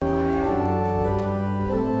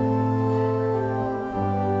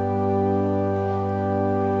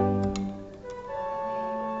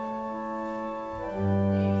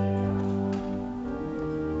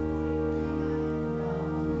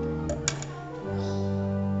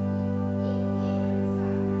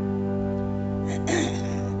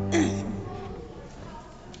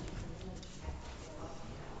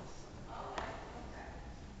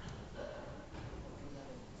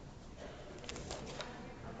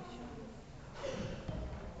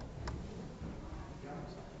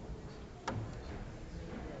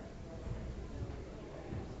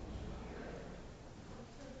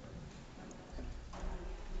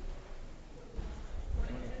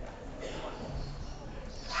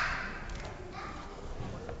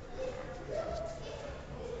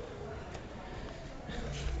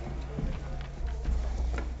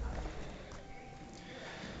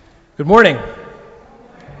Good morning.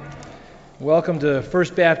 Welcome to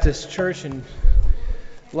First Baptist Church in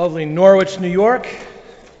lovely Norwich, New York.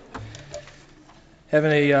 Having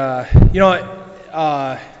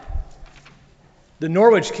the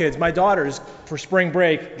Norwich kids, my daughters, for spring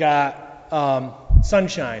break, got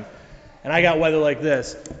sunshine, and I got weather like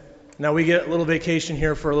this. Now we get a little vacation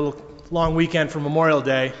here for a little long weekend for Memorial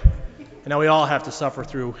Day, and now we all have to suffer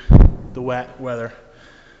through the wet weather.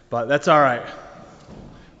 But that's all right.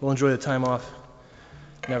 We'll enjoy the time off,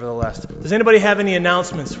 nevertheless. Does anybody have any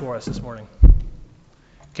announcements for us this morning?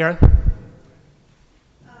 Karen? The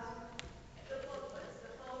booklets, the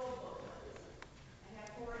photo booklets. I have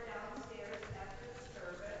 4 downstairs after the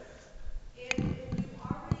service. And if you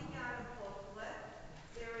already got a booklet,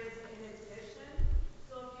 there is an addition.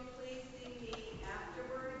 So if you please see me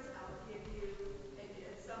afterwards, I'll give you, and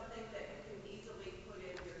it's something that you can easily put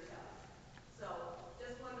in yourself. So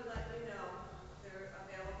just wanted to let you know they're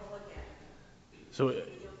available again. So You'll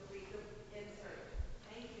read the insert.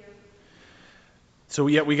 Thank you. So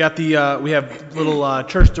we have little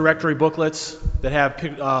church directory booklets that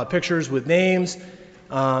have pictures with names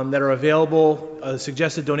that are available. A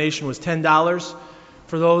suggested donation was $10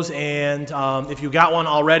 for those, and if you got one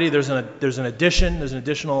already, there's an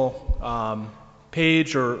additional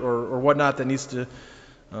page or whatnot that you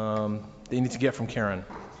need to get from Karen.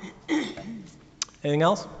 Anything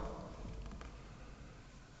else?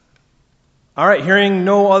 All right, hearing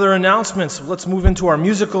no other announcements, let's move into our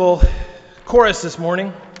musical chorus this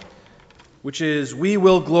morning, which is "We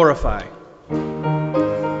Will Glorify."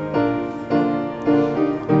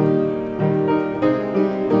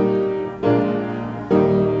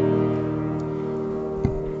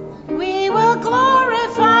 We will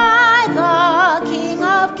glorify the King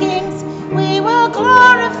of Kings. We will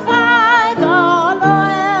glorify the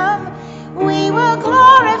Lamb. We will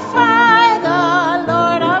glorify the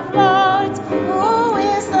Lord of Lords, who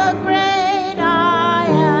is the great I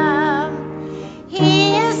am.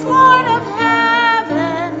 He is Lord of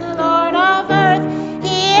heaven, Lord of earth.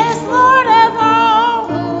 He is Lord of all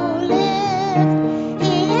who live.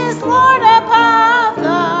 He is Lord above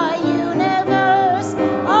the universe.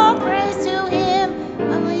 All praise to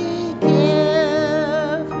him we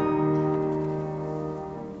give.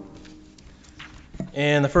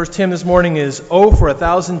 And the first hymn this morning is "Oh, for a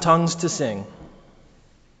Thousand Tongues to Sing."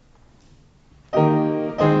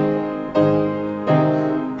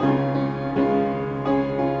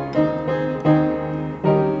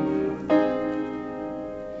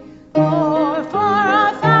 Oh, for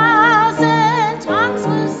a thousand tongues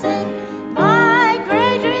will sing my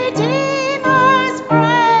great Redeemer's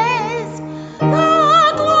praise.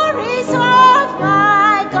 The glories of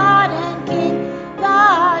my God and King,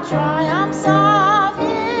 the triumphs of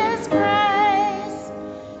his grace.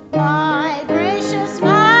 My gracious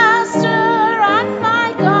Master and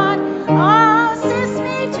my God, assist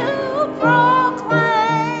me to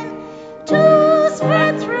proclaim, to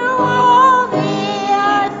spread through all the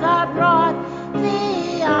earth abroad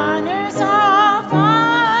the honors of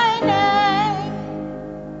thy name.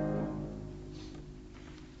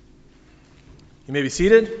 You may be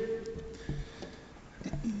seated.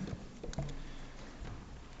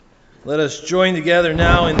 Let us join together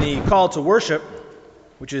now in the call to worship,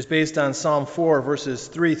 which is based on Psalm 4, verses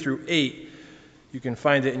 3 through 8. You can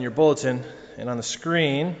find it in your bulletin and on the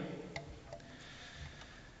screen.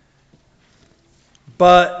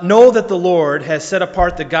 But know that the Lord has set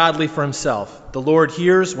apart the godly for himself. The Lord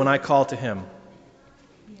hears when I call to him.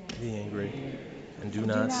 Be angry and do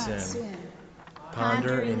not sin.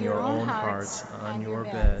 Ponder in your own hearts on your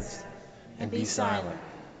beds and be silent.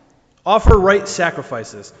 Offer right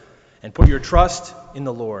sacrifices and put your trust in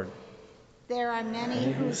the Lord. There are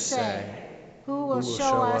many who say, who will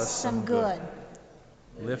show us some good?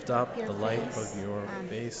 Lift up the light of your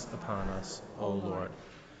face upon us, O Lord.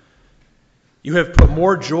 You have put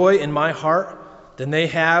more joy in my heart than they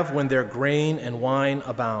have when their grain and wine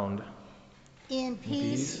abound. In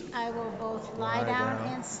peace I will both lie down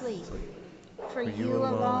and sleep. For you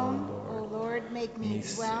alone, O Lord, make me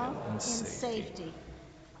dwell in safety.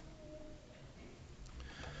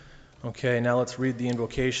 Okay, now let's read the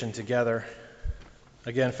invocation together.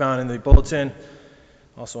 Again, found in the bulletin,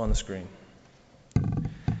 also on the screen.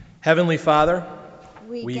 Heavenly Father,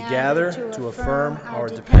 we gather to affirm our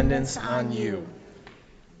dependence on you.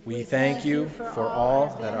 We thank you for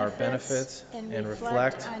all that are benefits and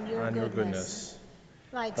reflect on your goodness.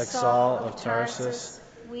 Like Saul of Tarsus,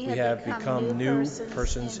 we have become new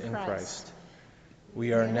persons in Christ.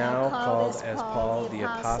 We are now called as Paul the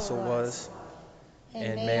Apostle was,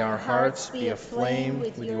 and may our hearts be aflame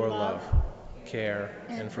with your love, care,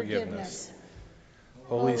 and forgiveness.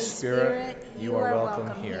 Holy Spirit, you are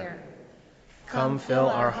welcome here. Come fill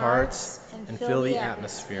our hearts and fill the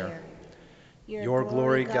atmosphere. Your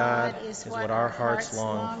glory, God, is what our hearts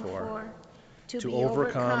long for, to be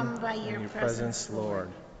overcome by your presence,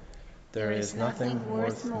 Lord. There is nothing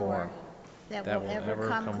worth more that will ever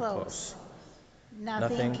come close.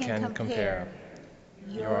 Nothing can compare.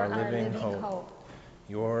 You are our living hope.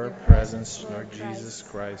 Your presence, Lord Jesus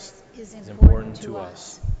Christ, is important to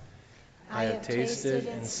us. I have tasted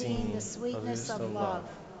and seen the sweetness of love.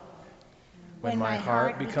 When my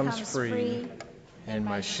heart becomes free and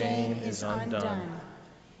my shame is undone,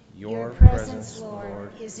 your presence,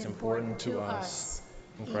 Lord, is important to us.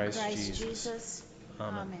 In Christ Jesus.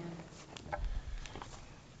 Amen.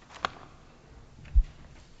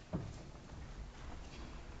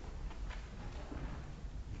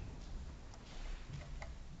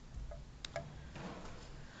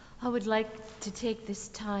 I would like to take this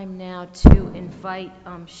time now to invite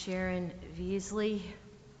Sharon Veasley,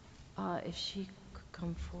 if she could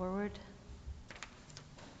come forward.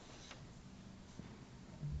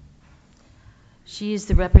 She is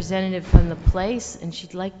the representative from the place, and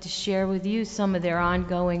she'd like to share with you some of their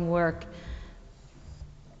ongoing work.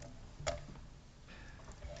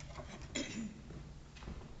 Thank you.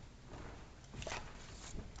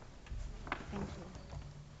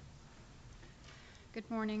 Good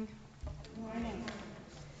morning. Good morning.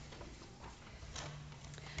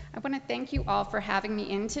 I want to thank you all for having me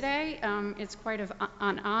in today. It's quite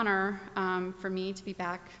an honor for me to be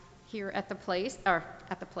back here at the place,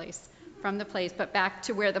 from the place, but back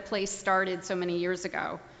to where the place started so many years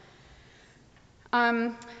ago.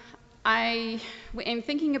 In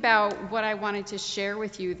thinking about what I wanted to share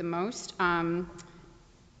with you the most, I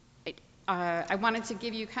wanted to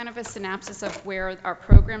give you kind of a synopsis of where our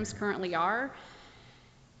programs currently are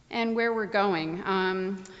and where we're going.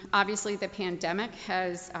 Obviously, the pandemic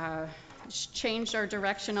has changed our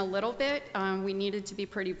direction a little bit. We needed to be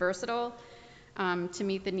pretty versatile to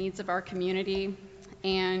meet the needs of our community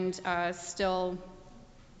and still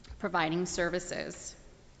providing services.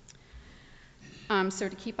 So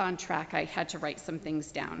to keep on track, I had to write some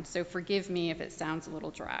things down. So forgive me if it sounds a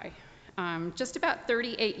little dry. Just about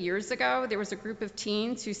 38 years ago, there was a group of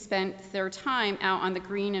teens who spent their time out on the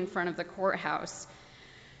green in front of the courthouse.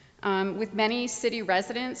 With many city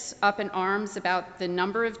residents up in arms about the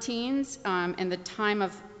number of teens and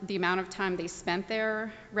the amount of time they spent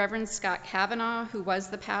there, Reverend Scott Kavanaugh, who was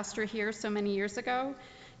the pastor here so many years ago,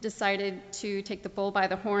 decided to take the bull by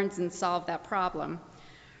the horns and solve that problem.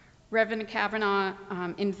 Reverend Kavanaugh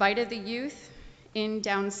invited the youth in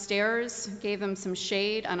downstairs, gave them some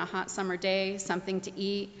shade on a hot summer day, something to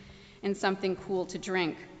eat, and something cool to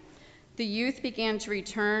drink. The youth began to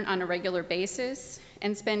return on a regular basis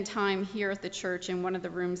and spend time here at the church in one of the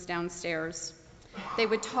rooms downstairs. They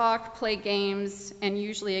would talk, play games, and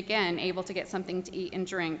usually, again, able to get something to eat and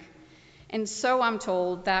drink. And so I'm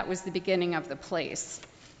told that was the beginning of the place.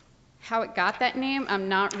 How it got that name, I'm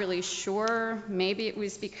not really sure. Maybe it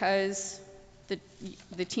was because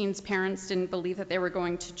the teens' parents didn't believe that they were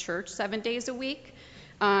going to church 7 days a week.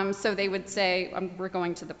 So they would say, we're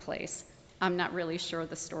going to the place. I'm not really sure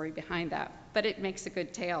the story behind that, but it makes a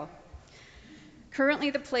good tale. Currently,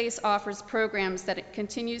 the place offers programs that it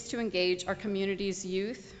continues to engage our community's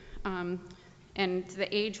youth, and the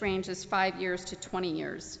age range is 5 years to 20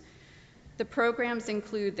 years. The programs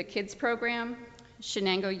include the Kids Program,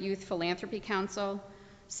 Shenango Youth Philanthropy Council,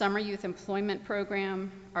 Summer Youth Employment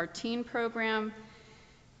Program, our Teen Program,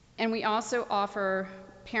 and we also offer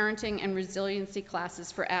parenting and resiliency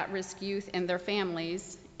classes for at-risk youth and their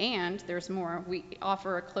families, and there's more, we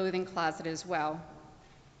offer a clothing closet as well.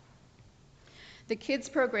 The Kids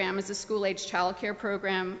Program is a school-age child care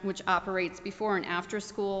program which operates before and after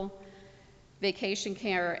school, vacation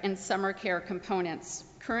care, and summer care components.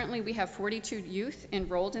 Currently, we have 42 youth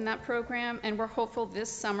enrolled in that program, and we're hopeful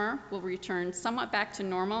this summer will return somewhat back to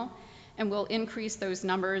normal, and we'll increase those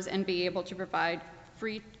numbers and be able to provide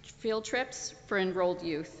free field trips for enrolled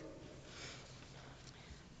youth.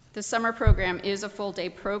 The summer program is a full-day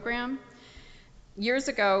program. Years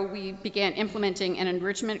ago, we began implementing an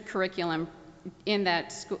enrichment curriculum in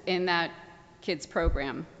that kids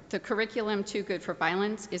program. The curriculum, Too Good for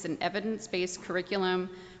Violence, is an evidence-based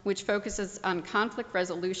curriculum which focuses on conflict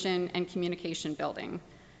resolution and communication building,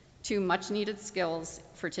 two much-needed skills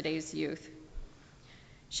for today's youth.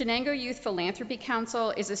 Shenango Youth Philanthropy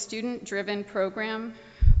Council is a student-driven program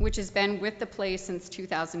which has been with the place since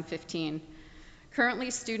 2015.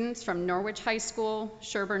 Currently, students from Norwich High School,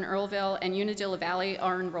 Sherburne-Earlville, and Unadilla Valley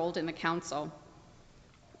are enrolled in the council.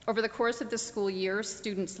 Over the course of the school year,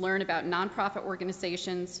 students learn about nonprofit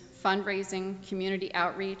organizations, fundraising, community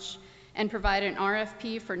outreach, and provide an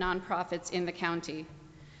RFP for nonprofits in the county.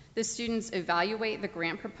 The students evaluate the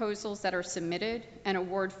grant proposals that are submitted and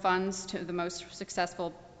award funds to the most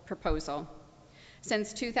successful proposal.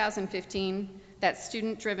 Since 2015, that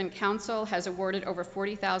student-driven council has awarded over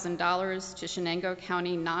 $40,000 to Shenango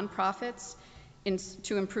County nonprofits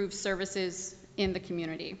to improve services in the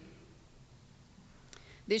community.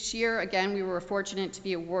 This year, again, we were fortunate to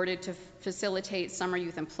be awarded to facilitate summer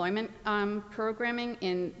youth employment programming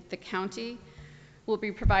in the county. We'll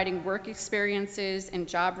be providing work experiences and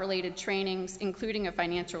job-related trainings, including a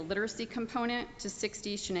financial literacy component to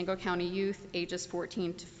 60 Shenango County youth ages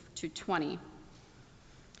 14 to 20.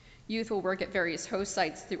 Youth will work at various host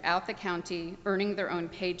sites throughout the county, earning their own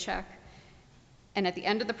paycheck. And at the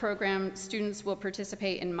end of the program, students will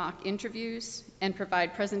participate in mock interviews and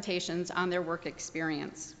provide presentations on their work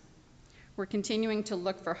experience. We're continuing to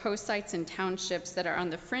look for host sites and townships that are on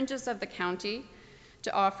the fringes of the county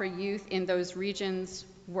to offer youth in those regions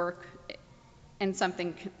work and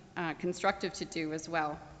something constructive to do as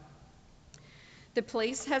well. The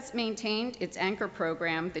place has maintained its anchor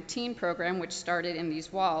program, the teen program, which started in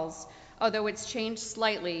these walls, although it's changed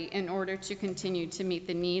slightly in order to continue to meet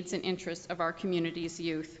the needs and interests of our community's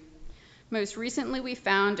youth. Most recently, we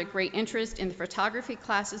found a great interest in the photography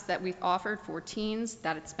classes that we've offered for teens,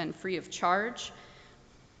 that it's been free of charge.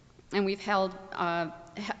 And we've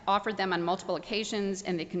offered them on multiple occasions,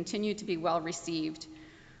 and they continue to be well received.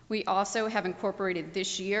 We also have incorporated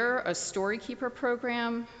this year a Story Keeper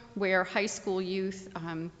program where high school youth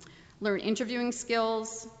learn interviewing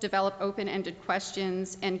skills, develop open-ended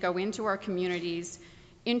questions, and go into our communities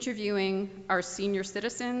interviewing our senior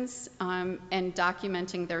citizens and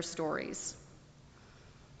documenting their stories.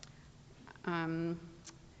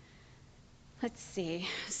 Let's see.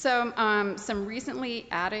 So some recently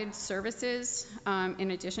added services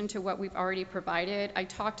in addition to what we've already provided. I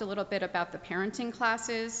talked a little bit about the parenting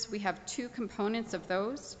classes. We have two components of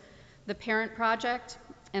those. The Parent Project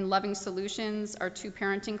and Loving Solutions are two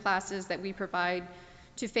parenting classes that we provide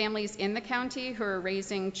to families in the county who are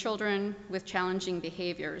raising children with challenging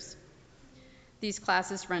behaviors. These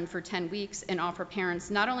classes run for 10 weeks and offer parents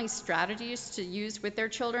not only strategies to use with their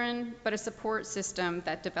children, but a support system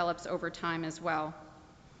that develops over time as well.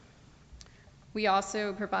 We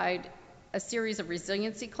also provide a series of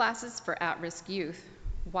resiliency classes for at-risk youth.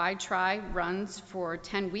 Why Try runs for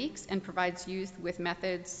 10 weeks and provides youth with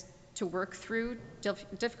methods to work through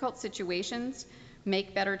difficult situations,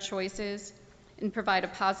 make better choices, and provide a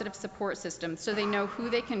positive support system so they know who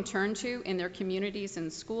they can turn to in their communities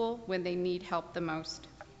and school when they need help the most.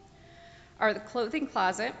 Our clothing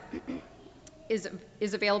closet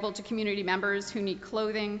is available to community members who need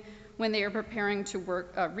clothing when they are preparing to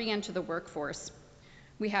re-enter the workforce.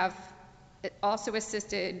 We have also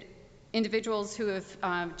assisted individuals who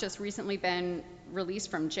have just recently been released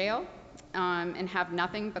from jail and have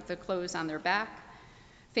nothing but the clothes on their back,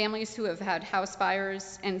 families who have had house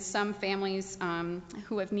fires, and some families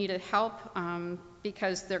who have needed help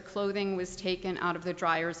because their clothing was taken out of the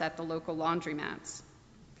dryers at the local laundromats.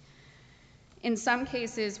 In some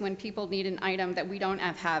cases, when people need an item that we don't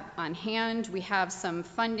have on hand, we have some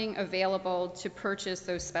funding available to purchase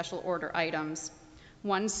those special order items.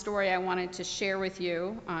 One story I wanted to share with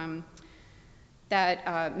you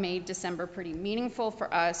that made December pretty meaningful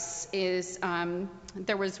for us is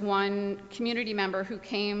there was one community member who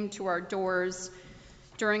came to our doors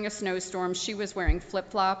during a snowstorm. She was wearing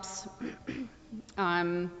flip-flops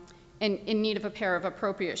and in need of a pair of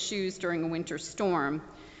appropriate shoes during a winter storm.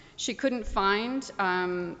 She couldn't find,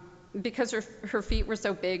 because her feet were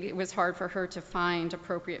so big, it was hard for her to find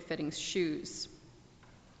appropriate fitting shoes.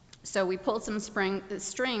 So we pulled some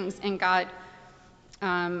strings and got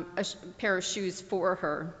a pair of shoes for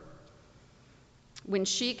her. When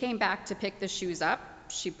she came back to pick the shoes up,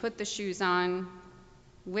 she put the shoes on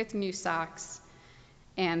with new socks,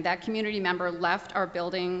 and that community member left our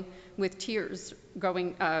building with tears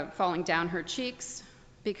falling down her cheeks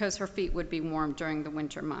because her feet would be warm during the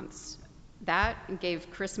winter months. That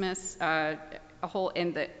gave Christmas a whole,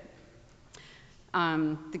 in the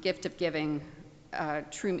gift of giving,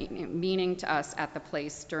 true meaning to us at the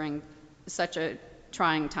place during such a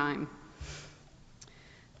trying time.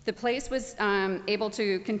 The place was able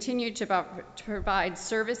to continue to provide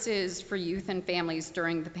services for youth and families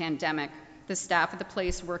during the pandemic. The staff of the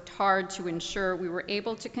place worked hard to ensure we were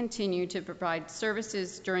able to continue to provide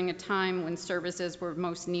services during a time when services were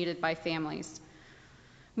most needed by families.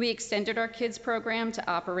 We extended our kids program to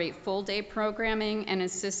operate full-day programming and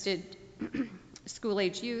assisted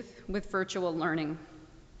school-age youth with virtual learning.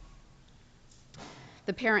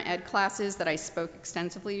 The parent ed classes that I spoke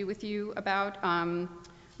extensively with you about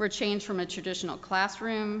were changed from a traditional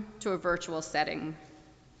classroom to a virtual setting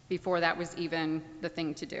before that was even the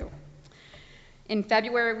thing to do. In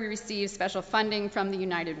February, we received special funding from the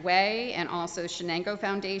United Way and also Shenango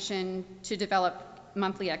Foundation to develop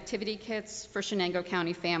monthly activity kits for Shenango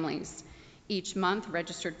County families. Each month,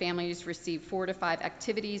 registered families receive 4 to 5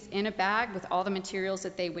 activities in a bag with all the materials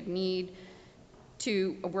that they would need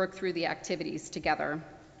to work through the activities together.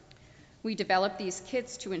 We developed these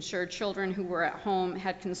kits to ensure children who were at home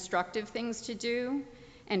had constructive things to do,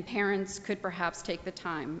 and parents could perhaps take the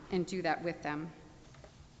time and do that with them.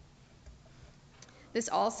 This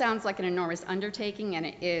all sounds like an enormous undertaking, and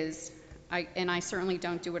it is, and I certainly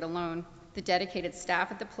don't do it alone. The dedicated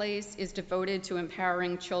staff at the place is devoted to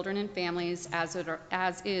empowering children and families, as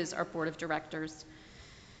is our board of directors.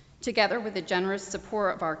 Together with the generous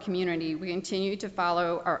support of our community, we continue to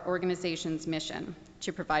follow our organization's mission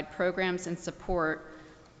to provide programs and support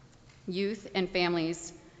youth and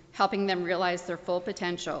families, helping them realize their full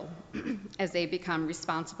potential as they become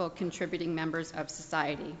responsible, contributing members of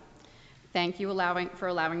society. Thank you for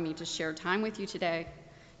allowing me to share time with you today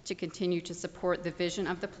to continue to support the vision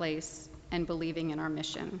of the place and believing in our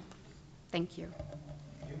mission. Thank you.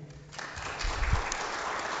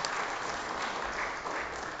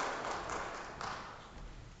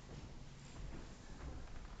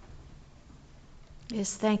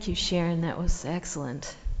 Yes, thank you, Sharon. That was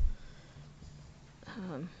excellent.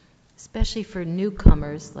 Especially for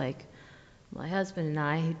newcomers like my husband and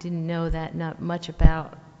I, who didn't know that not much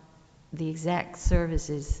about the exact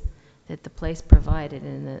services that the place provided,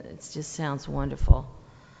 and it just sounds wonderful.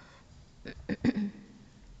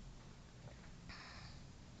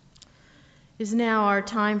 Is now our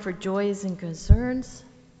time for joys and concerns,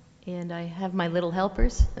 and I have my little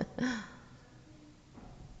helpers.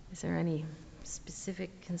 Is there any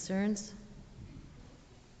specific concerns?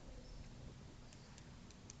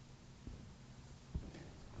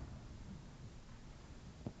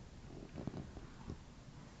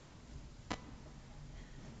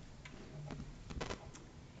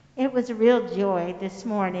 It was a real joy this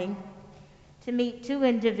morning to meet 2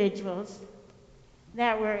 individuals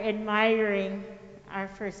that were admiring our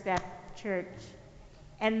First Baptist Church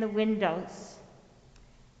and the windows.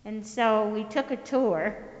 And so we took a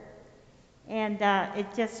tour, and it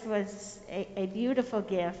just was a beautiful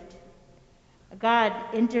gift. God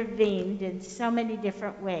intervened in so many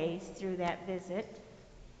different ways through that visit.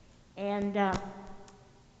 And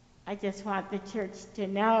I just want the church to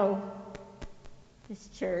know this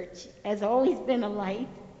church has always been a light,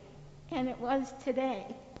 and it was today.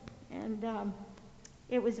 And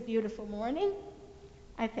it was a beautiful morning.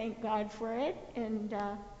 I thank God for it and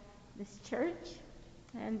this church.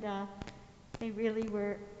 And they really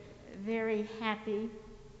were very happy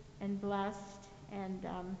and blessed, and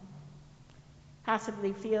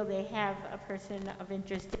possibly feel they have a person of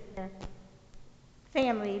interest in their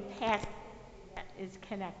family past that is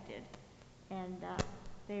connected. And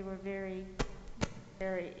they were very,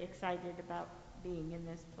 very excited about being in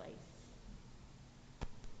this place.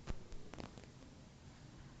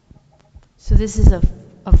 So this is a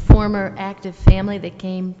former active family that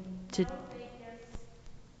came to... No,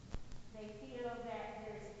 they feel that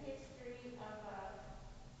there's history of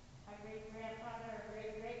a great-grandfather or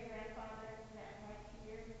great-great-grandfather that went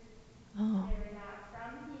here. Oh, They're not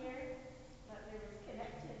from here, but there was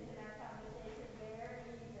connections in our conversation there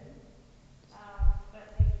even.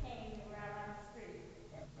 But they came, they were out on the street.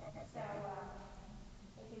 So,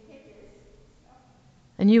 taking pictures. So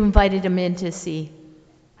and you invited them in to see.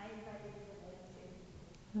 I invited them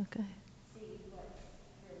in to Okay, see what's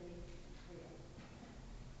really real.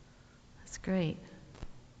 that's great.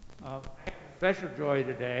 I have a special joy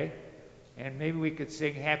today, and maybe we could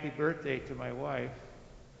sing happy birthday to my wife.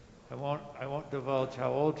 I won't divulge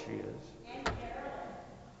how old she is. And Carolyn.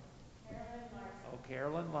 Carolyn Larson. Oh,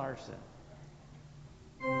 Carolyn Larson.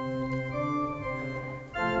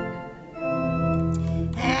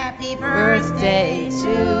 Happy birthday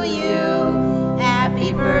to you.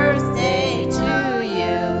 Happy birthday to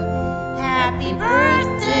you. Happy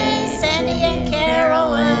birthday, Sandy and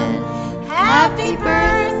Carolyn. Happy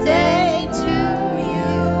birthday to you.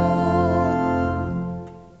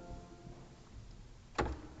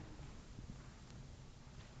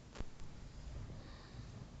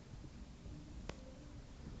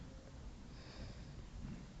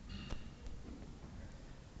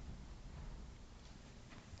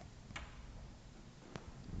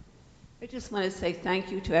 just want to say thank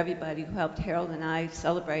you to everybody who helped Harold and I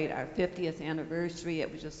celebrate our 50th anniversary. It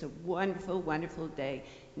was just a wonderful, wonderful day.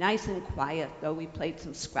 Nice and quiet, though we played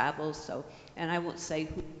some Scrabble, and I won't say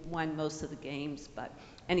who won most of the games, but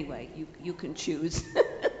anyway, you can choose.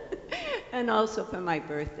 And also for my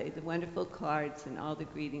birthday, the wonderful cards and all the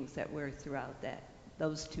greetings that were throughout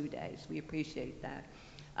those 2 days. We appreciate that.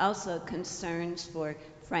 Also, concerns for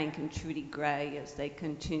Frank and Trudy Gray as they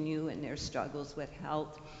continue in their struggles with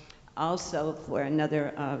health. Also, for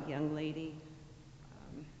another young lady,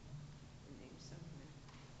 her name's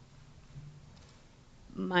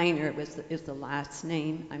somewhere. Minor is the last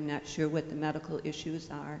name. I'm not sure what the medical issues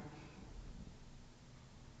are.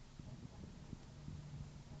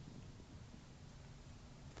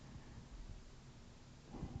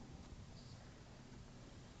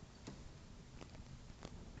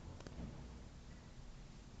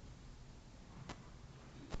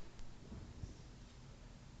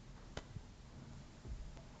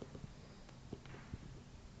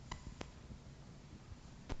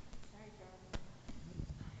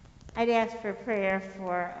 I'd ask for prayer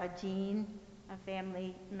for a Jean, a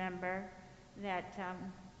family member that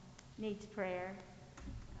needs prayer,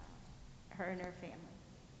 her and her family.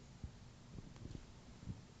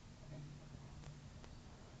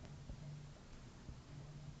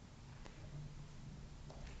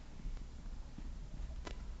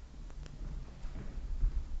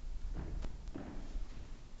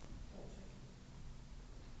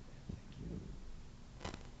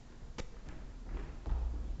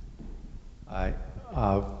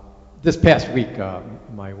 This past week,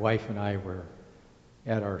 my wife and I were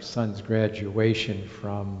at our son's graduation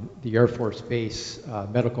from the Air Force Base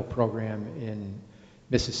medical program in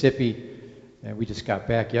Mississippi, and we just got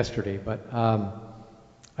back yesterday. But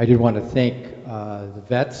I did want to thank the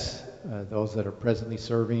vets, those that are presently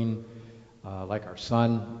serving, like our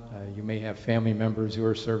son. You may have family members who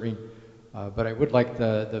are serving, but I would like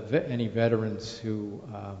any veterans who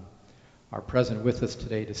are present with us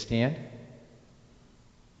today to stand.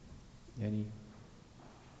 Any?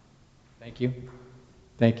 Thank you.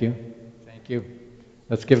 Thank you. Thank you.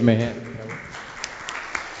 Let's give them a hand.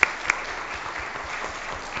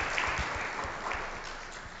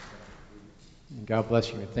 And God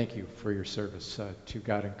bless you, and thank you for your service to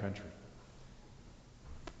God and country.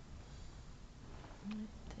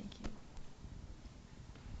 Thank you.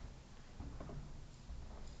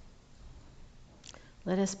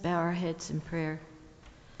 Let us bow our heads in prayer.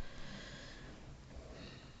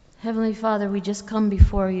 Heavenly Father, we just come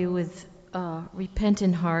before you with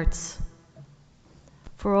repentant hearts,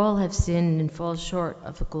 for all have sinned and fall short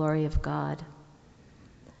of the glory of God.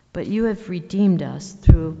 But you have redeemed us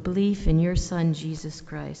through belief in your Son, Jesus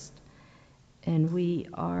Christ, and we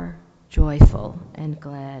are joyful and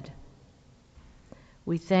glad.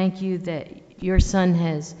 We thank you that your Son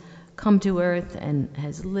has come to earth and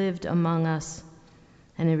has lived among us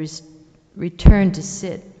and has returned to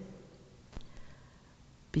sit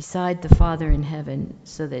beside the Father in heaven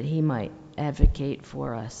so that he might advocate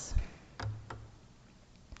for us.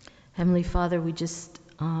 Heavenly Father, we just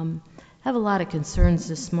have a lot of concerns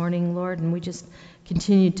this morning, Lord, and we just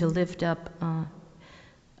continue to lift up,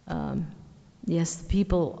 the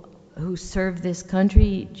people who serve this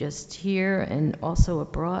country just here and also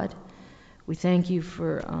abroad. We thank you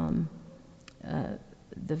for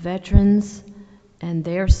the veterans and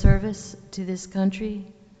their service to this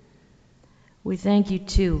country. We thank you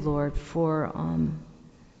too, Lord, for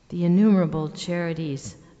the innumerable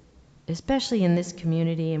charities, especially in this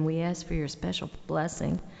community, and we ask for your special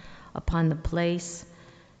blessing upon the place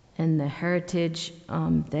and the heritage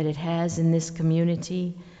that it has in this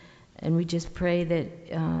community. And we just pray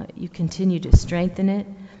that you continue to strengthen it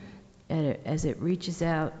as it reaches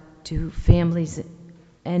out to families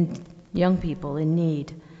and young people in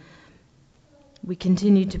need. We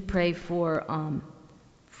continue to pray for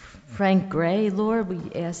Frank Gray, Lord.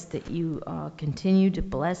 We ask that you continue to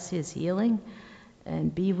bless his healing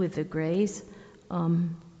and be with the Grays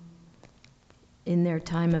in their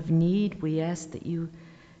time of need. We ask that you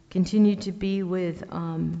continue to be with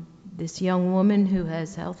this young woman who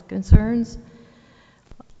has health concerns.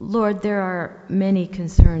 Lord, there are many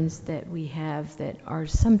concerns that we have that are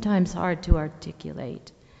sometimes hard to articulate.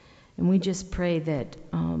 And we just pray that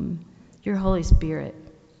your Holy Spirit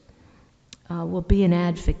will be an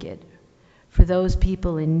advocate for those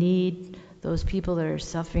people in need, those people that are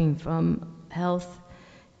suffering from health,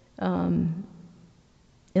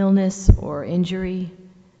 illness or injury,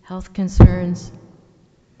 health concerns.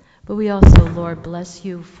 But we also, Lord, bless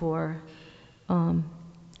you for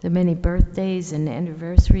the many birthdays and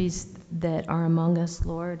anniversaries that are among us,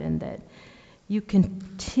 Lord, and that you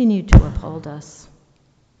continue to uphold us.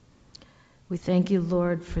 We thank you,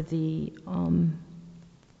 Lord, for the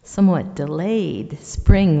somewhat delayed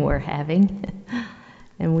spring we're having.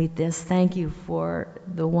 And we just thank you for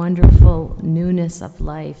the wonderful newness of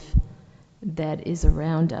life that is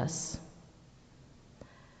around us.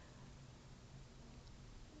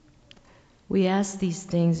 We ask these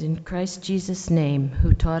things in Christ Jesus' name,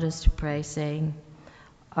 who taught us to pray, saying,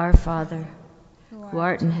 Our Father, who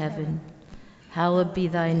art in heaven, hallowed be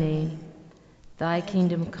thy name. Thy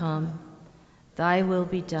kingdom come, thy will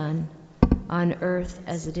be done, on earth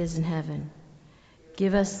as it is in heaven.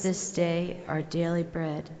 Give us this day our daily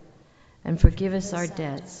bread, and forgive us our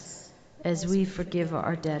debts, as we forgive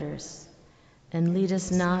our debtors. And lead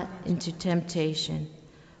us not into temptation,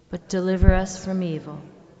 but deliver us from evil.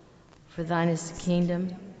 For thine is the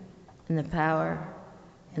kingdom, and the power,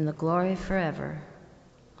 and the glory forever.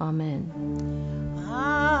 Amen.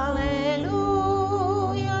 Hallelujah,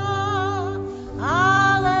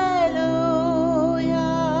 hallelujah,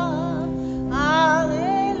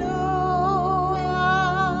 hallelujah,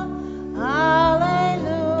 hallelujah,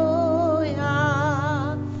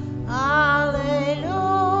 hallelujah,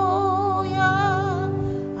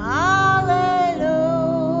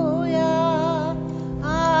 hallelujah,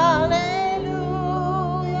 hallelujah,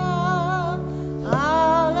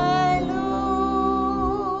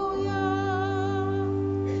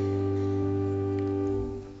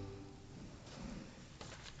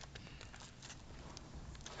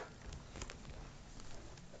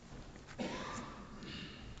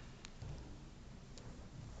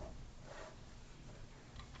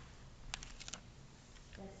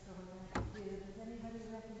 That's going back to, does anybody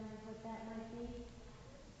recognize what that might be?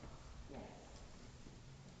 Yes.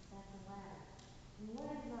 That's a ladder. And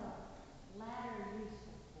what is a ladder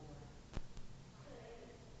useful for?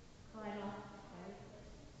 Climb up, right?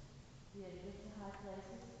 Yeah, to get to high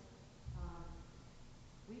places.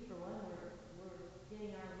 We, for one, we're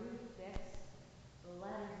getting our roof fixed. So a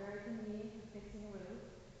ladder is very convenient for fixing a roof.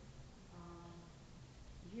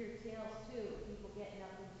 You hear tales, too, of people getting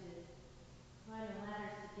up into climbing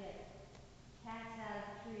ladders to get cats out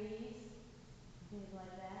of trees, and things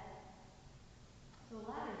like that. So a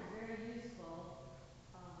ladder is very useful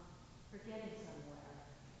for getting somewhere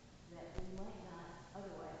that we might not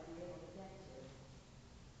otherwise be able to get to.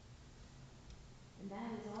 And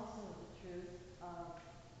that is also the truth of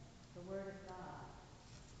the Word of God.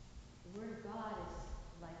 The Word of God is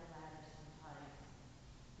like a ladder sometimes.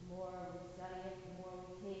 The more we study it, the more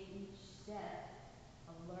we take each step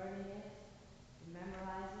of learning it,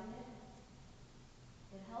 memorizing it.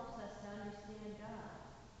 It helps us to understand God.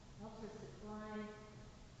 It helps us to climb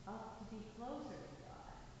up to be closer to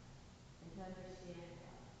God and to understand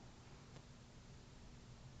God.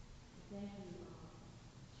 So thank you,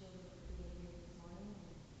 children, for being here this morning.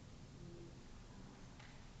 And we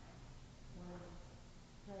want to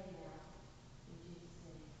pray now in Jesus'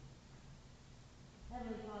 name.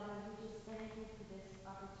 Heavenly Father, we just thank you for this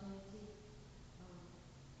opportunity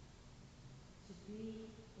to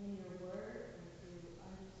be in your word and to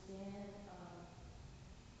understand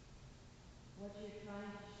what you're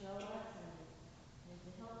trying to show us and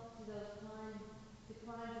to help to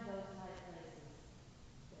climb to those high places,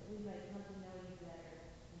 that we might come to know you better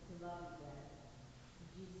and to love you better. In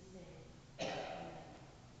Jesus' name, amen.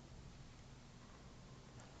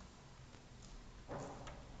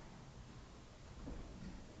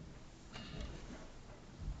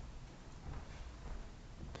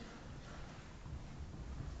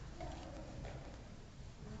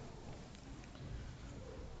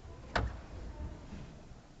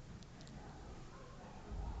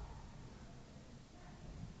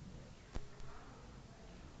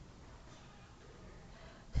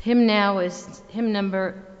 Hymn now is hymn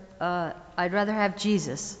number, I'd Rather Have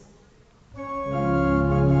Jesus.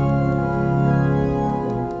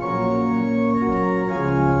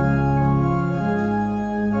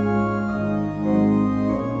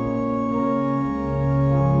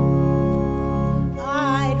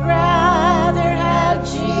 I'd rather have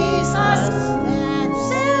Jesus than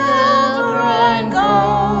silver and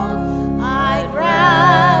gold. I'd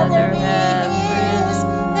rather be His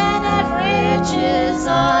than have riches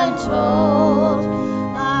untold.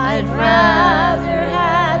 I'd rather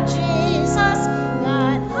have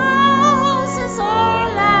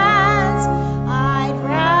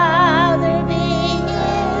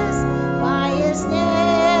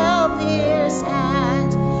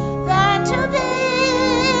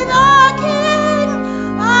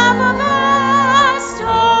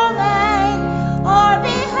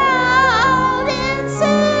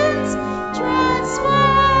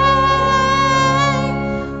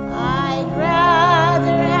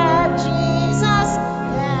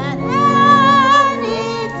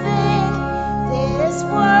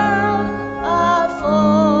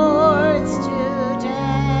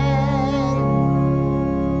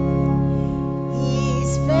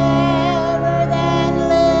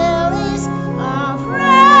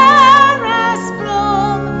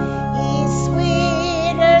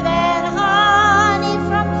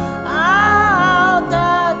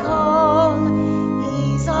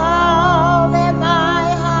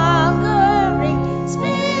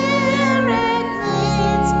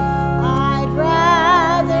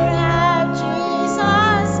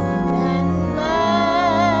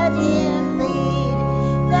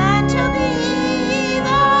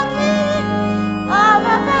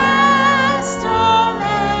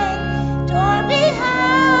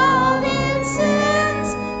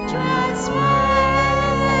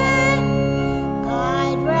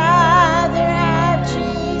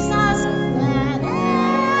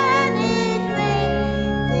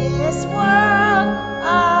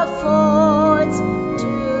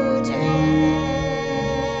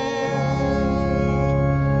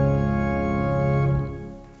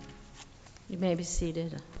be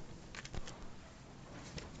seated.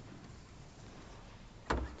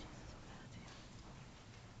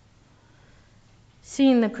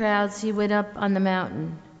 Seeing the crowds, he went up on the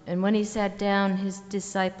mountain, and when he sat down, his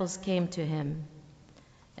disciples came to him.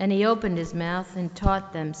 And he opened his mouth and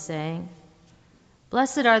taught them, saying,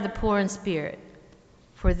 Blessed are the poor in spirit,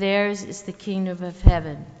 for theirs is the kingdom of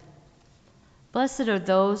heaven. Blessed are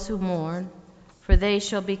those who mourn, for they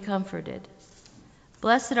shall be comforted.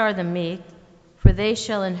 Blessed are the meek, for they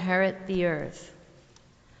shall inherit the earth.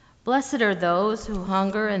 Blessed are those who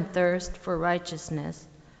hunger and thirst for righteousness,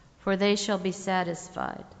 for they shall be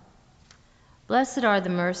satisfied. Blessed are the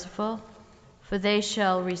merciful, for they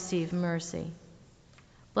shall receive mercy.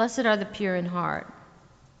 Blessed are the pure in heart,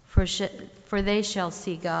 for they shall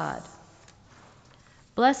see God.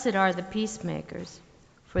 Blessed are the peacemakers,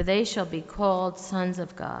 for they shall be called sons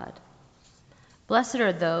of God. Blessed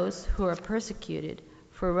are those who are persecuted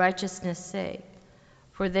for righteousness' sake,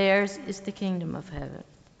 for theirs is the kingdom of heaven.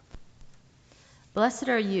 Blessed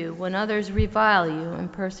are you when others revile you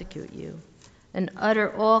and persecute you, and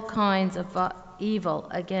utter all kinds of evil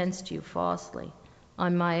against you falsely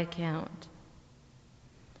on my account.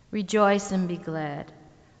 Rejoice and be glad,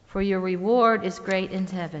 for your reward is great in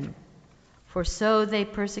heaven, for so they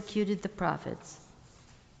persecuted the prophets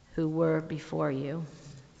who were before you.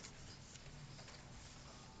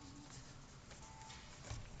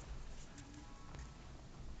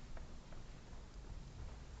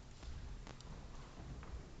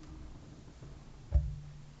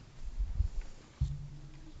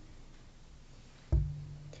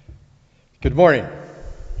 Good morning.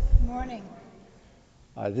 Good morning.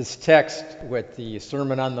 This text with the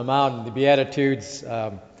Sermon on the Mount and the Beatitudes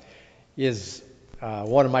is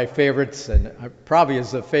one of my favorites, and probably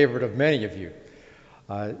is a favorite of many of you.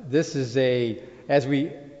 This is as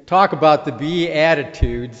we talk about the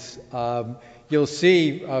Beatitudes, you'll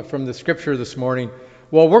see from the scripture this morning,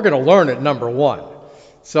 well, we're going to learn it, number one.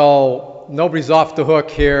 So nobody's off the hook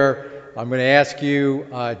here. I'm going to ask you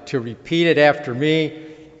to repeat it after me.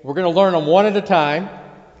 We're going to learn them one at a time.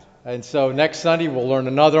 And so next Sunday, we'll learn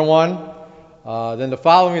another one. Then the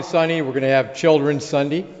following Sunday, we're going to have Children's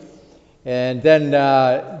Sunday. And then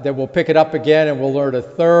we'll pick it up again, and we'll learn a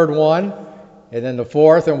third one, and then the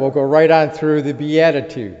fourth, and we'll go right on through the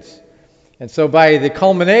Beatitudes. And so by the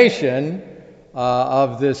culmination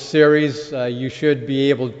of this series, you should be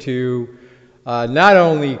able to not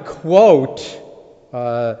only quote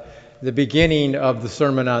the beginning of the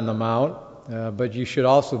Sermon on the Mount, but you should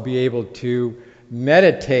also be able to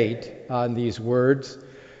meditate on these words.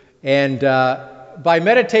 And by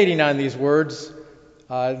meditating on these words,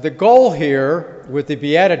 the goal here with the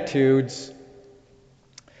Beatitudes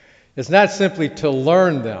is not simply to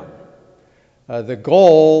learn them. The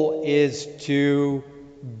goal is to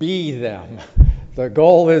be them. The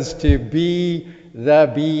goal is to be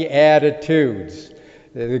the Beatitudes.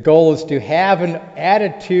 The goal is to have an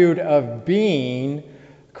attitude of being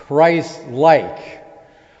Christ-like.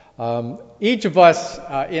 Each of us,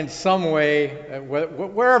 in some way,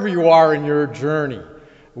 wherever you are in your journey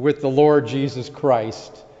with the Lord Jesus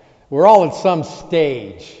Christ, we're all at some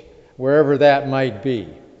stage, wherever that might be.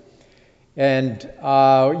 And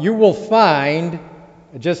you will find,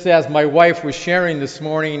 just as my wife was sharing this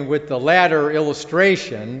morning with the ladder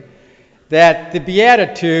illustration, that the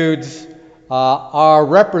Beatitudes are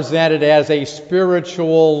represented as a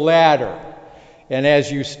spiritual ladder. And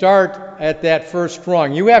as you start at that first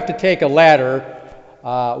rung, you have to take a ladder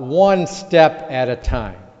one step at a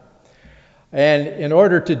time. And in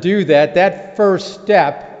order to do that, that first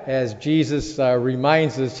step, as Jesus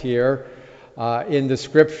reminds us here in the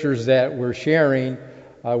scriptures that we're sharing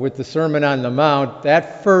with the Sermon on the Mount,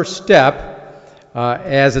 that first step,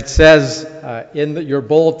 as it says in your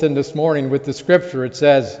bulletin this morning with the scripture, it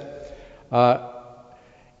says,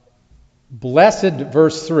 Blessed,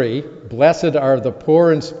 verse 3, blessed are the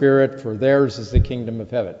poor in spirit, for theirs is the kingdom of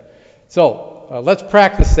heaven. So let's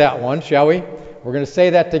practice that one, shall we? We're going to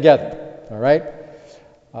say that together, all right?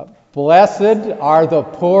 Blessed are the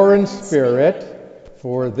poor in spirit,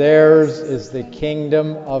 for theirs is the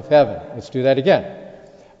kingdom of heaven. Let's do that again.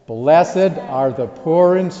 Blessed are the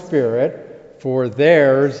poor in spirit, for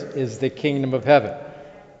theirs is the kingdom of heaven.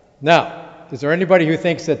 Now, is there anybody who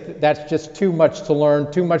thinks that that's just too much to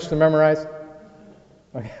learn, too much to memorize?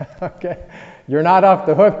 Okay. You're not off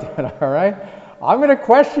the hook then, all right? I'm going to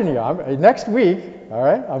question you. Next week, all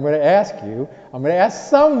right, I'm going to ask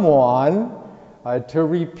someone to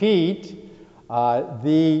repeat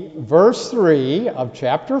the verse 3 of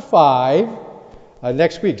chapter 5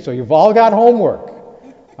 next week. So you've all got homework,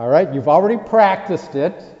 all right? You've already practiced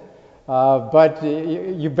it But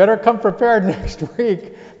you better come prepared next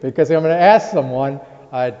week, because I'm going to ask someone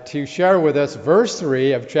to share with us verse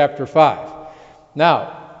 3 of chapter 5.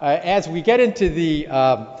 Now, as we get into the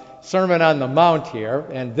Sermon on the Mount here,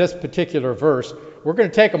 and this particular verse, we're going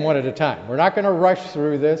to take them one at a time. We're not going to rush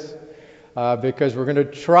through this, because we're going to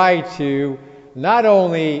try to not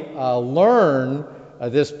only learn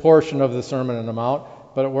this portion of the Sermon on the Mount,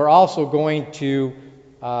 but we're also going to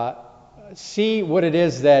see what it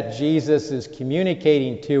is that Jesus is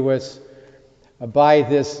communicating to us by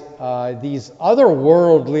these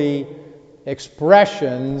otherworldly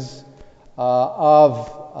expressions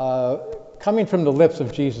of coming from the lips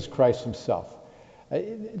of Jesus Christ himself.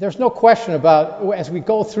 There's no question about, as we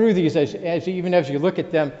go through these, even as you look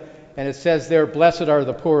at them, and it says there, blessed are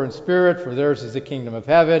the poor in spirit, for theirs is the kingdom of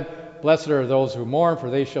heaven. Blessed are those who mourn, for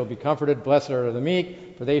they shall be comforted. Blessed are the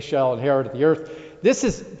meek, for they shall inherit the earth. This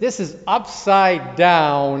is upside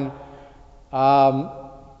down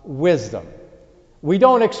wisdom. We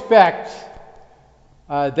don't expect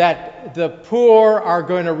that the poor are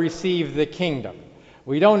going to receive the kingdom.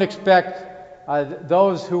 We don't expect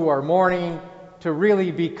those who are mourning to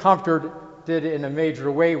really be comforted in a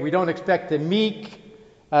major way. We don't expect the meek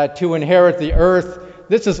to inherit the earth.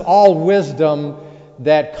 This is all wisdom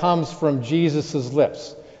that comes from Jesus'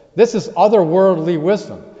 lips. This is otherworldly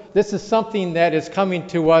wisdom. This is something that is coming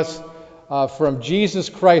to us from Jesus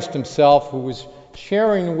Christ himself, who is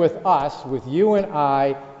sharing with us, with you and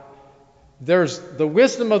I. There's the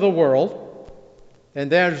wisdom of the world,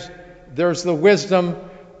 and there's the wisdom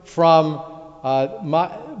from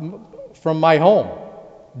my home.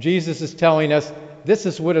 Jesus is telling us this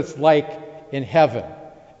is what it's like in heaven.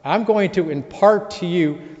 I'm going to impart to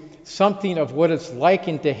you something of what it's like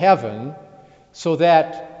into heaven, so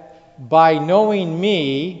that by knowing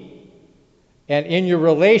me and in your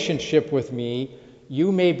relationship with me,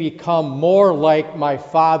 you may become more like my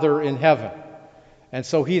Father in heaven. And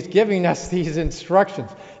so he's giving us these instructions.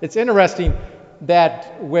 It's interesting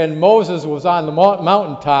that when Moses was on the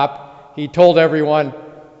mountaintop, he told everyone,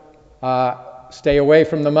 stay away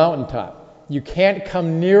from the mountaintop. You can't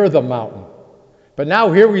come near the mountain. But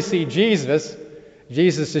now here we see Jesus.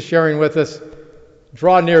 Jesus is sharing with us,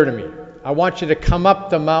 draw near to me. I want you to come up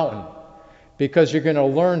the mountain, because you're going to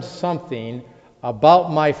learn something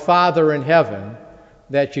about my Father in heaven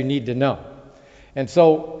that you need to know. And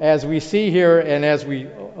so as we see here, and as we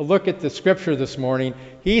look at the scripture this morning,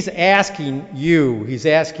 he's asking you, he's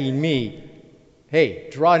asking me, hey,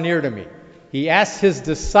 draw near to me. He asks his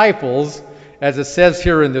disciples, as it says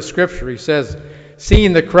here in the scripture, he says,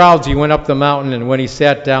 seeing the crowds, he went up the mountain, and when he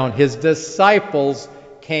sat down, his disciples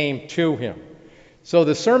came to him. So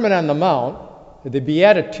the Sermon on the Mount, the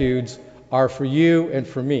Beatitudes, are for you and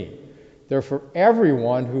for me. They're for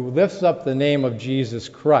everyone who lifts up the name of Jesus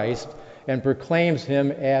Christ and proclaims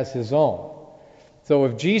him as his own. So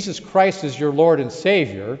if Jesus Christ is your Lord and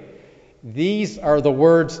Savior, these are the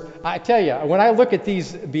words. I tell you, when I look at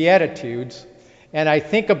these Beatitudes and I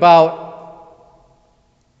think about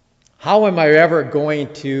how am I ever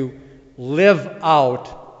going to live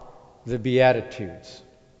out the Beatitudes,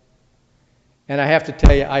 and I have to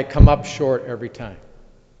tell you, I come up short every time.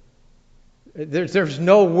 There's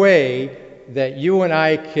no way that you and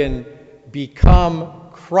I can become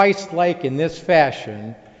Christ-like in this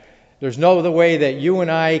fashion. There's no other way that you and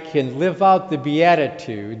I can live out the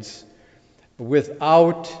Beatitudes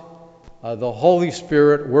without the Holy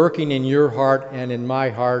Spirit working in your heart and in my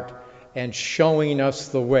heart and showing us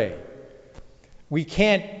the way. We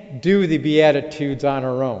can't do the Beatitudes on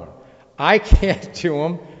our own. I can't do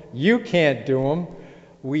them. You can't do them.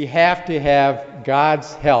 We have to have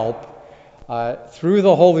God's help through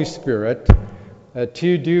the Holy Spirit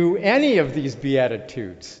to do any of these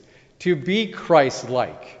Beatitudes, to be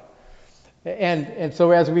Christ-like. And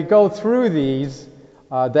so as we go through these,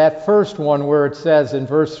 that first one where it says in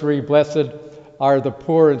verse 3, blessed are the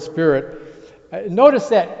poor in spirit, notice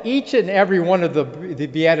that each and every one of the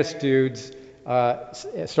Beatitudes,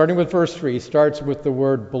 starting with verse 3, starts with the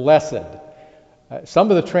word blessed.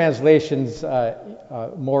 Some of the translations,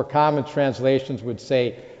 more common translations, would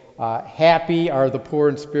say, happy are the poor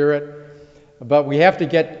in spirit. But we have to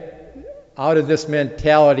get out of this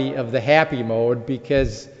mentality of the happy mode,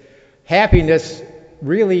 because happiness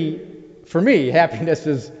really, for me,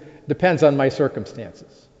 happiness depends on my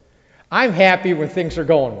circumstances. I'm happy when things are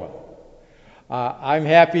going well. I'm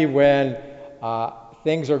happy when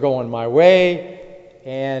things are going my way,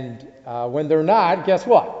 and when they're not, guess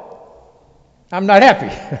what? I'm not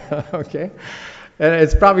happy. Okay? And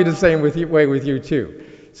it's probably the same way with you too.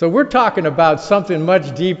 So we're talking about something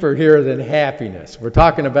much deeper here than happiness. We're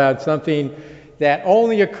talking about something that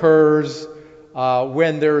only occurs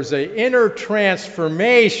when there's an inner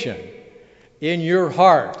transformation in your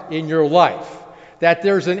heart, in your life, that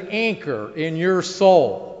there's an anchor in your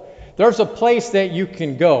soul. There's a place that you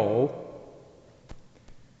can go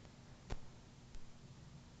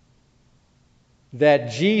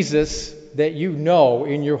that Jesus, that you know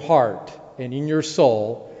in your heart and in your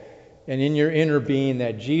soul and in your inner being,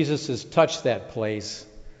 that Jesus has touched that place,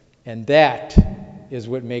 and that is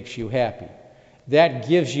what makes you happy. That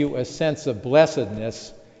gives you a sense of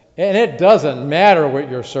blessedness, and it doesn't matter what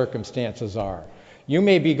your circumstances are. You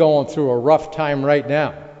may be going through a rough time right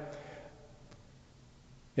now.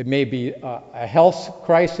 It may be a health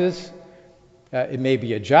crisis. It may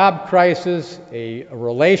be a job crisis, a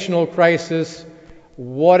relational crisis,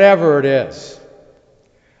 whatever it is.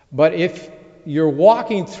 But if you're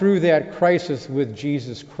walking through that crisis with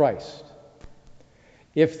Jesus Christ,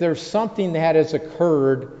 if there's something that has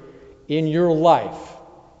occurred in your life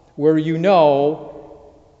where you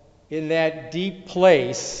know in that deep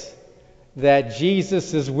place that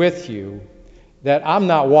Jesus is with you, that I'm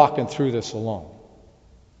not walking through this alone,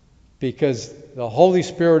 because the Holy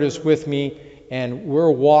Spirit is with me and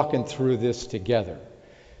we're walking through this together.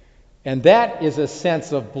 And that is a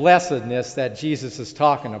sense of blessedness that Jesus is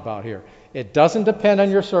talking about here. It doesn't depend on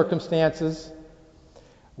your circumstances.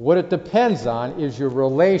 What it depends on is your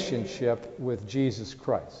relationship with Jesus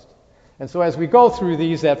Christ. And so as we go through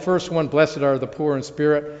these, that first one, blessed are the poor in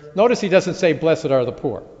spirit, notice he doesn't say blessed are the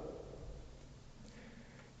poor.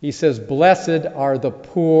 He says blessed are the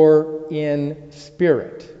poor in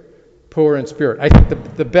spirit. Poor in spirit. I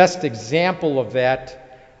think the best example of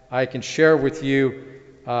that I can share with you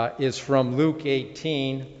is from Luke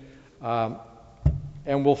 18.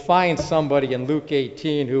 And we'll find somebody in Luke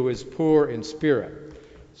 18 who is poor in spirit.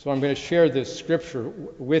 So I'm going to share this scripture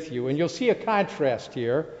with you. And you'll see a contrast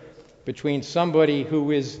here between somebody who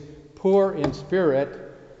is poor in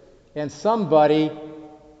spirit and somebody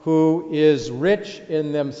who is rich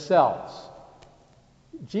in themselves.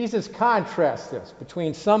 Jesus contrasts this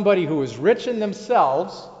between somebody who is rich in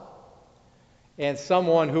themselves and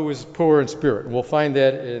someone who is poor in spirit. We'll find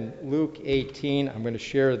that in Luke 18. I'm going to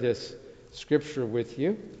share this scripture with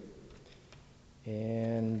you.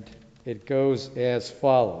 And it goes as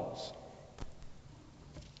follows.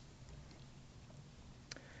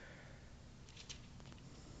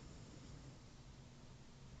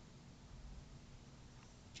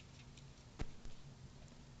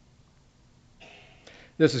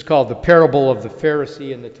 This is called the parable of the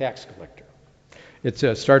Pharisee and the tax collector.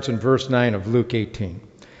 It starts in verse 9 of Luke 18.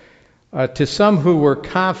 To some who were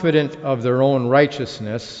confident of their own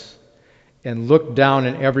righteousness and looked down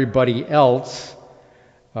on everybody else,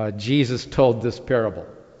 Jesus told this parable.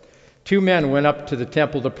 2 men went up to the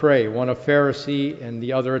temple to pray, one a Pharisee and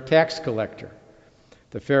the other a tax collector.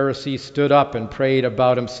 The Pharisee stood up and prayed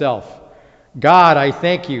about himself. God, I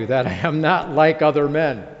thank you that I am not like other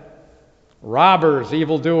men, robbers,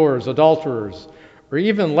 evildoers, adulterers, or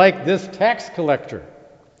even like this tax collector.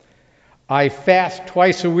 I fast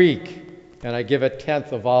twice a week, and I give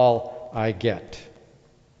 1/10 of all I get.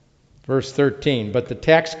 Verse 13, but the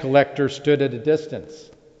tax collector stood at a distance.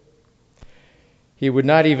 He would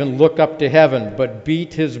not even look up to heaven, but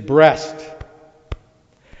beat his breast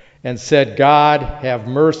and said, God, have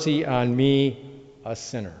mercy on me, a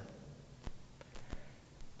sinner.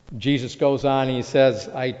 Jesus goes on and he says,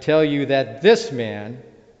 I tell you that this man,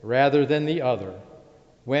 rather than the other,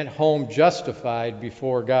 went home justified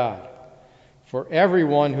before God. For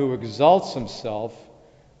everyone who exalts himself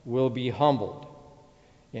will be humbled,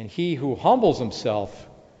 and he who humbles himself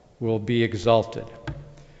will be exalted.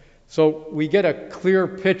 So we get a clear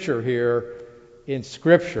picture here in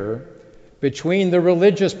Scripture between the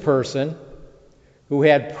religious person who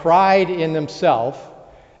had pride in himself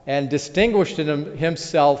and distinguished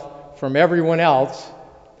himself from everyone else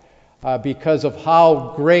because of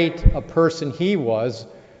how great a person he was,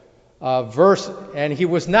 and he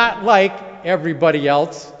was not like everybody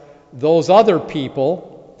else, those other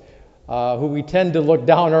people who we tend to look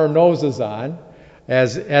down our noses on,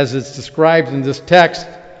 as it's described in this text,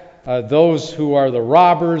 those who are the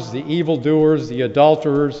robbers, the evildoers, the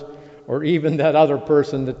adulterers, or even that other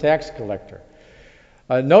person, the tax collector.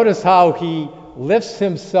 Notice how he lifts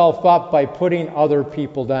himself up by putting other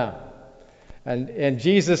people down. And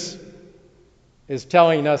Jesus is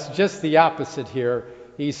telling us just the opposite here.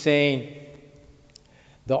 He's saying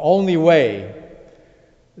the only way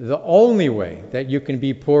that you can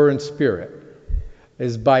be poor in spirit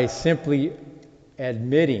is by simply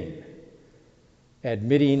admitting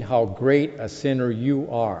how great a sinner you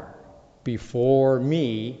are before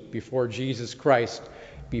me, before Jesus Christ,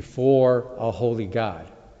 before a holy God.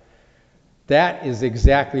 That is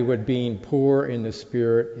exactly what being poor in the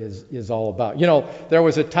Spirit is all about. You know, there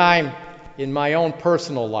was a time in my own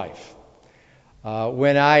personal life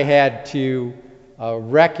when I had to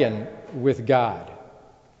reckon with God.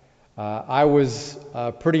 I was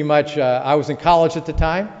I was in college at the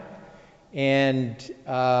time, and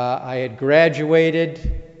I had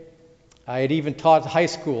graduated. I had even taught high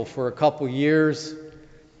school for a couple years,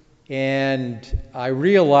 and I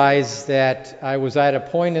realized that I was at a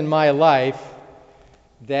point in my life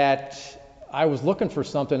that I was looking for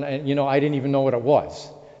something, and I didn't even know what it was.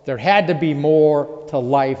 There had to be more to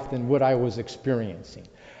life than what I was experiencing.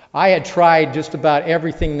 I had tried just about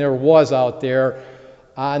everything there was out there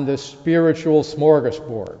on the spiritual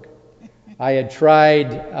smorgasbord. I had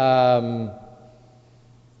tried,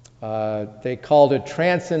 they called it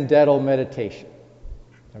transcendental meditation.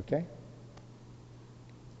 Okay?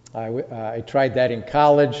 I tried that in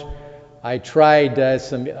college. I tried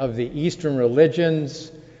some of the Eastern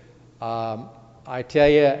religions. I tell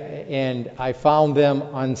you, and I found them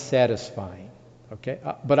unsatisfying. Okay,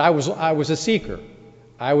 but I was a seeker.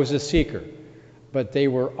 I was a seeker, but they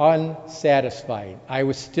were unsatisfying. I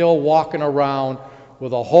was still walking around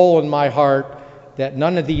with a hole in my heart that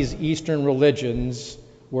none of these Eastern religions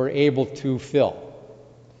were able to fill.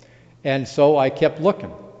 And so I kept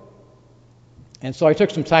looking. And so I took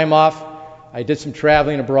some time off. I did some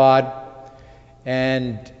traveling abroad,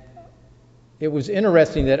 and it was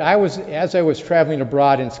interesting that as I was traveling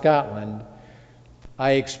abroad in Scotland,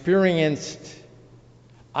 I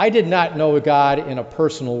did not know God in a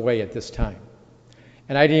personal way at this time.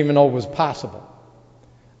 And I didn't even know it was possible.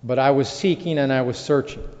 But I was seeking and I was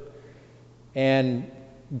searching. And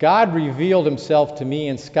God revealed himself to me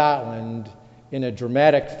in Scotland in a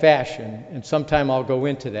dramatic fashion, and sometime I'll go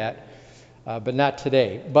into that, but not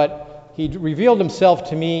today. But he revealed himself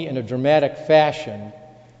to me in a dramatic fashion,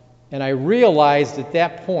 and I realized at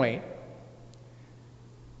that point,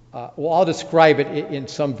 I'll describe it in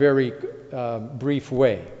some very brief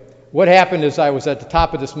way. What happened is I was at the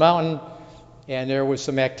top of this mountain, and there was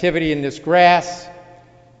some activity in this grass,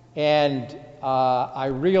 and I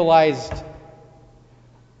realized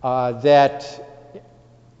that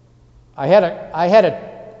I had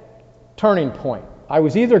a turning point. I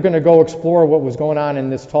was either going to go explore what was going on in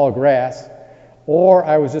this tall grass, or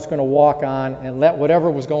I was just going to walk on and let whatever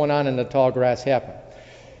was going on in the tall grass happen.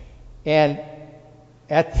 And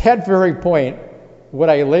at that very point, what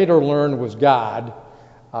I later learned was God,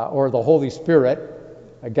 or the Holy Spirit.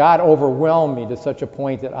 God overwhelmed me to such a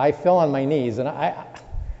point that I fell on my knees, and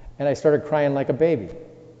I started crying like a baby.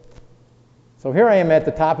 So here I am at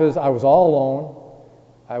the top of this. I was all alone.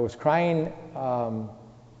 I was crying.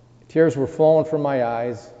 Tears were flowing from my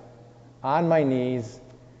eyes, on my knees,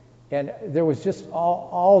 and there was just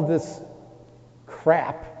all this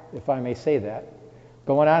crap, if I may say that,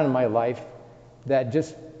 going on in my life that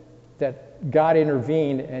God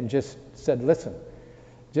intervened and just said, listen,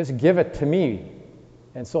 just give it to me.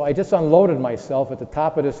 And so I just unloaded myself at the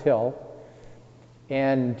top of this hill,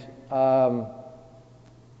 and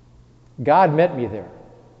God met me there.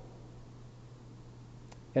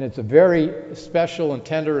 And it's a very special and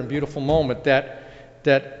tender and beautiful moment that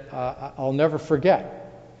I'll never forget.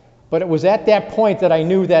 But it was at that point that I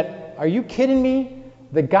knew that, are you kidding me?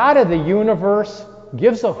 The God of the universe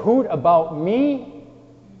gives a hoot about me?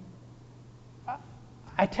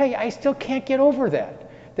 I tell you, I still can't get over that.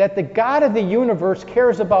 That the God of the universe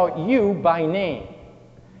cares about you by name.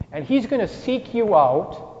 And he's going to seek you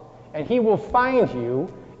out, and he will find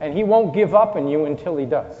you, and he won't give up on you until he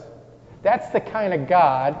does. That's the kind of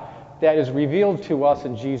God that is revealed to us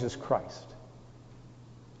in Jesus Christ.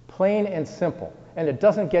 Plain and simple. And it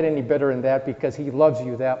doesn't get any better than that, because he loves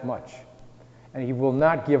you that much. And he will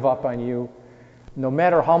not give up on you, no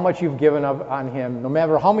matter how much you've given up on him, no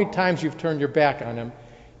matter how many times you've turned your back on him,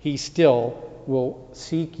 he still will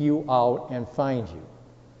seek you out and find you.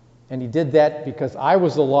 And he did that because I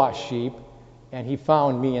was the lost sheep, and he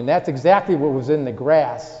found me. And that's exactly what was in the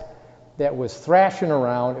grass that was thrashing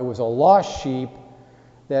around. It was a lost sheep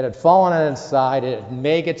that had fallen on its side. It had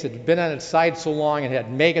maggots. It had been on its side so long, it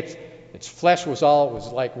had maggots. Its flesh was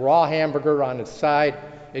like raw hamburger on its side.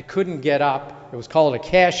 It couldn't get up. It was called a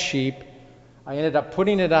cast sheep. I ended up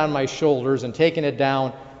putting it on my shoulders and taking it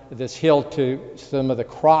down this hill to some of the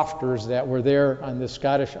crofters that were there on this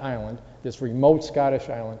Scottish island, this remote Scottish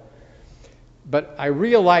island. But I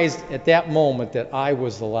realized at that moment that I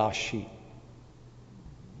was the lost sheep,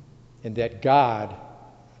 and that God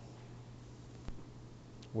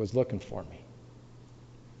was looking for me.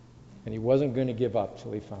 And he wasn't going to give up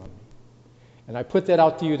till he found me. And I put that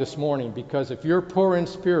out to you this morning because if you're poor in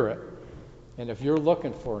spirit and if you're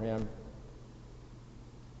looking for him,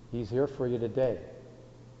 he's here for you today.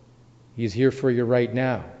 He's here for you right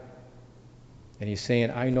now. And he's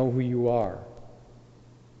saying, I know who you are.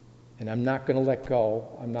 And I'm not going to let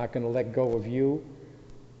go. I'm not going to let go of you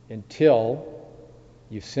until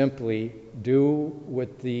you simply do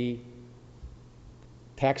what the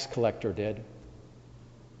tax collector did.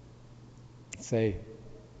 Say,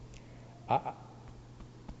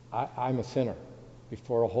 I'm a sinner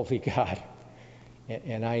before a holy God,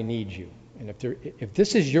 and I need you. And if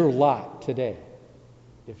this is your lot today,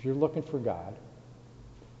 if you're looking for God,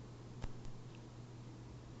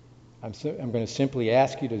 I'm going to simply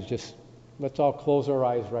ask you to just, let's all close our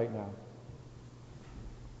eyes right now.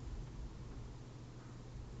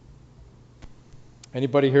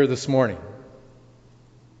 Anybody here this morning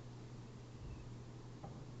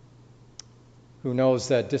who knows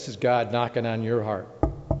that this is God knocking on your heart,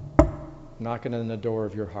 knocking on the door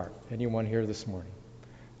of your heart? Anyone here this morning?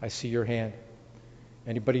 I see your hand.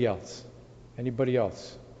 Anybody else? Anybody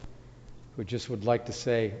else who just would like to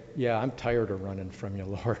say, yeah, I'm tired of running from you,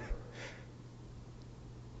 Lord.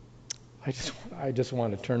 I just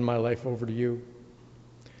want to turn my life over to you,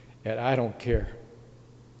 and I don't care.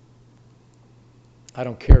 I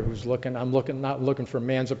don't care who's looking. I'm not looking for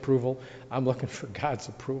man's approval. I'm looking for God's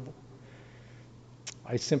approval.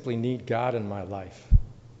 I simply need God in my life,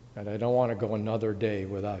 and I don't want to go another day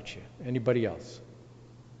without you. Anybody else?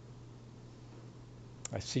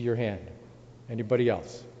 I see your hand. Anybody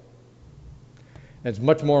else? And it's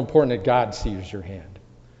much more important that God sees your hand.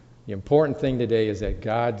 The important thing today is that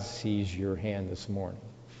God sees your hand this morning.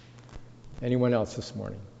 Anyone else this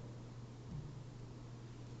morning?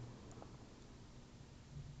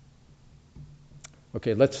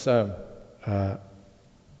 Okay, let's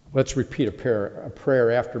repeat a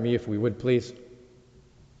prayer after me, if we would, please.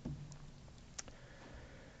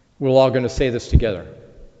 We're all going to say this together.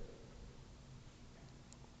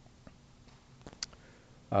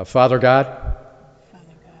 Father God,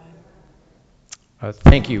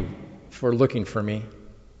 thank you for looking for me.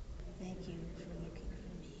 Thank you for looking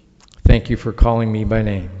for me. Thank you for calling me by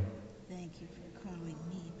name. Thank you for calling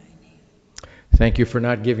me by name. Thank you for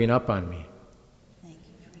not giving up on me. Thank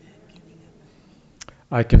you for not giving up on me.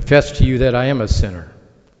 I confess to you that I am a sinner. I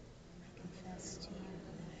confess to you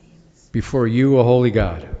that I am a sinner Before you, a holy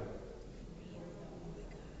God. before you, the holy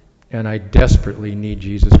God, And I desperately need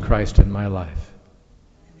Jesus Christ in my life.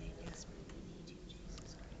 and I desperately need you,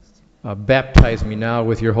 Jesus Christ. Baptize me now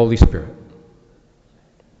with your Holy Spirit,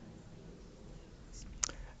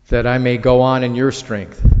 that I may go on in your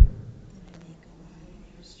strength That I may go on in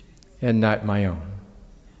your strength, and not my own. not my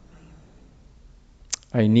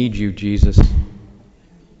own. I need you, Jesus, I need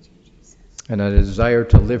you, Jesus, and I desire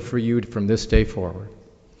to live for you from this day forward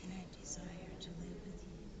and I desire to live with you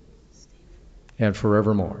this day forward, and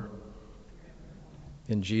forevermore.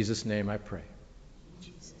 In Jesus' name I pray. in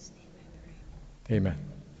Jesus' name I pray. Amen.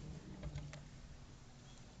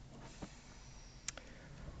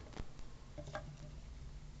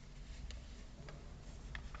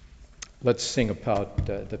 Let's sing about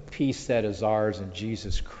the peace that is ours in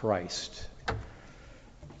Jesus Christ.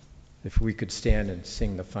 If we could stand and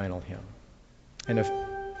sing the final hymn. And if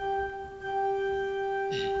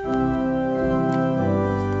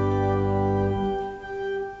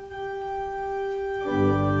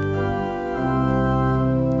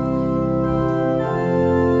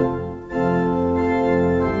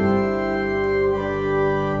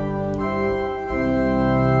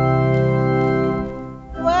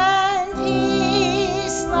When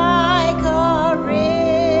peace like a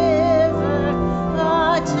river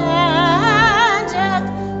attendeth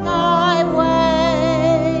thy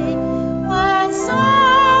way, when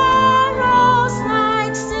sorrow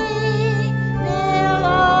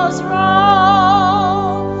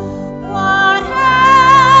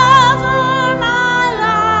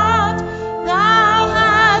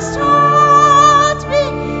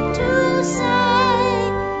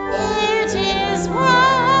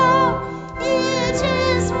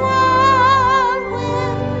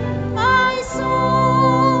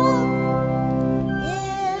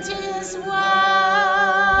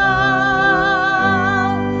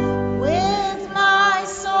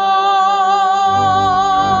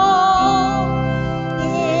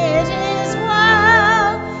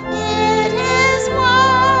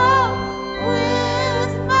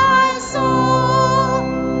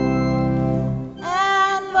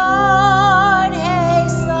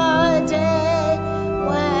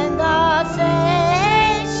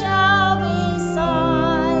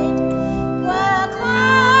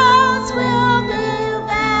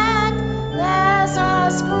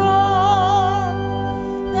Jesus Christ.